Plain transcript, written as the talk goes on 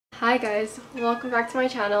Hi guys, welcome back to my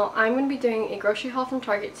channel. I'm going to be doing a grocery haul from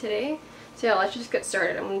Target today. So yeah, let's just get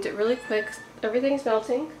started. I'm going to do it really quick. Everything's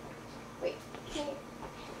melting. Wait, come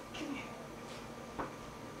here.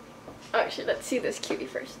 Oh, actually, let's see this cutie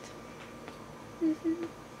first.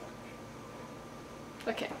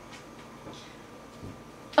 Okay.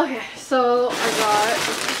 Okay, so I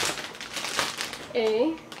got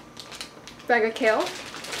a bag of kale.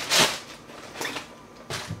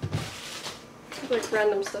 Like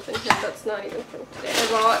random stuff in here that's not even from today. I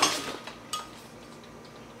bought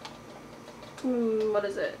what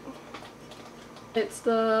is it? It's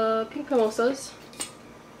the pink mimosas.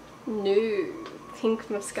 No, pink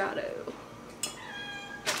moscato.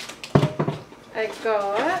 I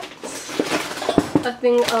got a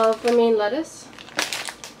thing of romaine lettuce.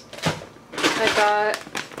 I got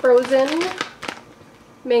frozen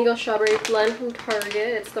mango strawberry blend from Target.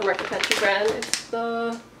 It's the Market Pantry brand. It's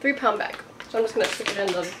the 3-pound bag. So I'm just going to stick it in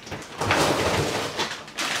the...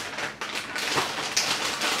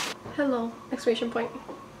 Hello! Exclamation point.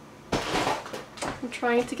 I'm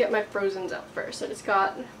trying to get my frozens out first. I just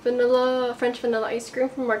got French vanilla ice cream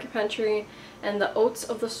from Market Pantry and the Oats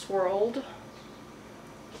of this World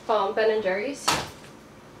from Ben & Jerry's.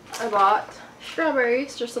 I bought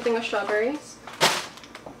strawberries, just something with strawberries.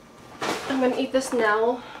 I'm going to eat this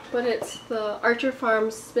now, but it's the Archer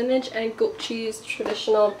Farms spinach and goat cheese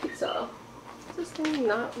traditional pizza. Does this thing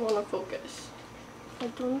not want to focus? I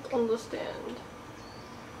don't understand.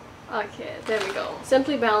 Okay, there we go.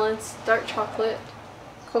 Simply Balanced dark chocolate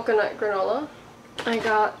coconut granola. I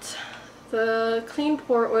got the Clean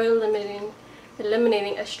Pore Oil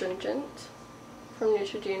eliminating astringent from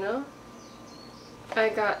Neutrogena. I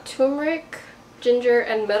got turmeric, ginger,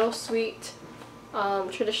 and meadow sweet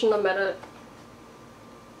traditional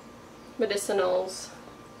medicinals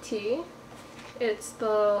tea. It's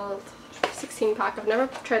the 16 pack. I've never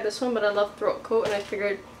tried this one, but I love throat coat and I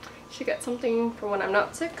figured I should get something for when I'm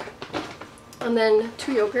not sick. And then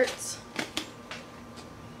 2 yogurts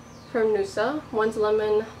from Noosa. One's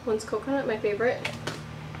lemon, one's coconut, my favorite.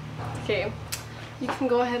 Okay, you can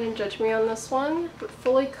go ahead and judge me on this one, but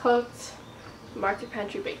fully cooked Market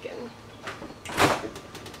Pantry bacon.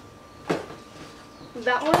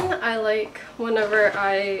 That one I like whenever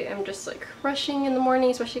I am just like rushing in the morning,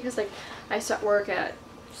 especially because like I start work at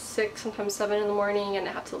 6, sometimes 7 in the morning, and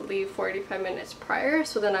I have to leave 45 minutes prior,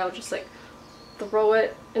 so then I'll just like throw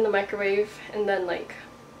it in the microwave and then like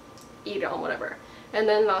eat it on whatever. And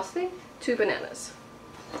then lastly, 2 bananas.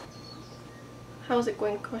 How's it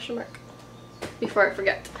going? Question mark. Before I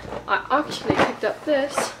forget, I actually picked up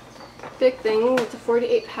this big thing. It's a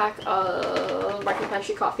 48 pack of Market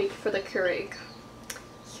Pantry coffee for the Keurig.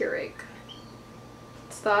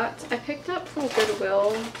 It's that. I picked up from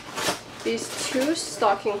Goodwill these 2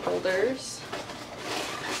 stocking holders.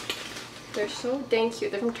 They're so dang cute.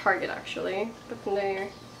 They're from Target actually, but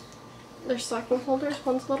they're stocking holders.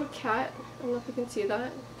 One's a little cat. I don't know if you can see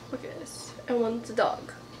that. Look at this. And one's a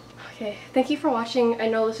dog. Okay, thank you for watching. I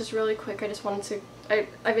know this is really quick. I just wanted to...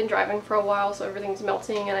 I've been driving for a while, so everything's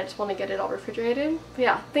melting and I just want to get it all refrigerated. But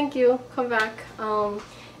yeah, thank you. Come back.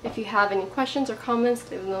 If you have any questions or comments,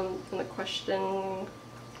 leave them in the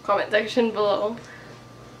comment section below. You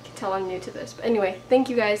can tell I'm new to this. But anyway, thank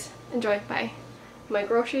you guys. Enjoy. Bye. My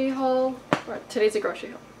grocery haul, or today's a grocery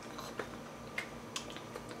haul.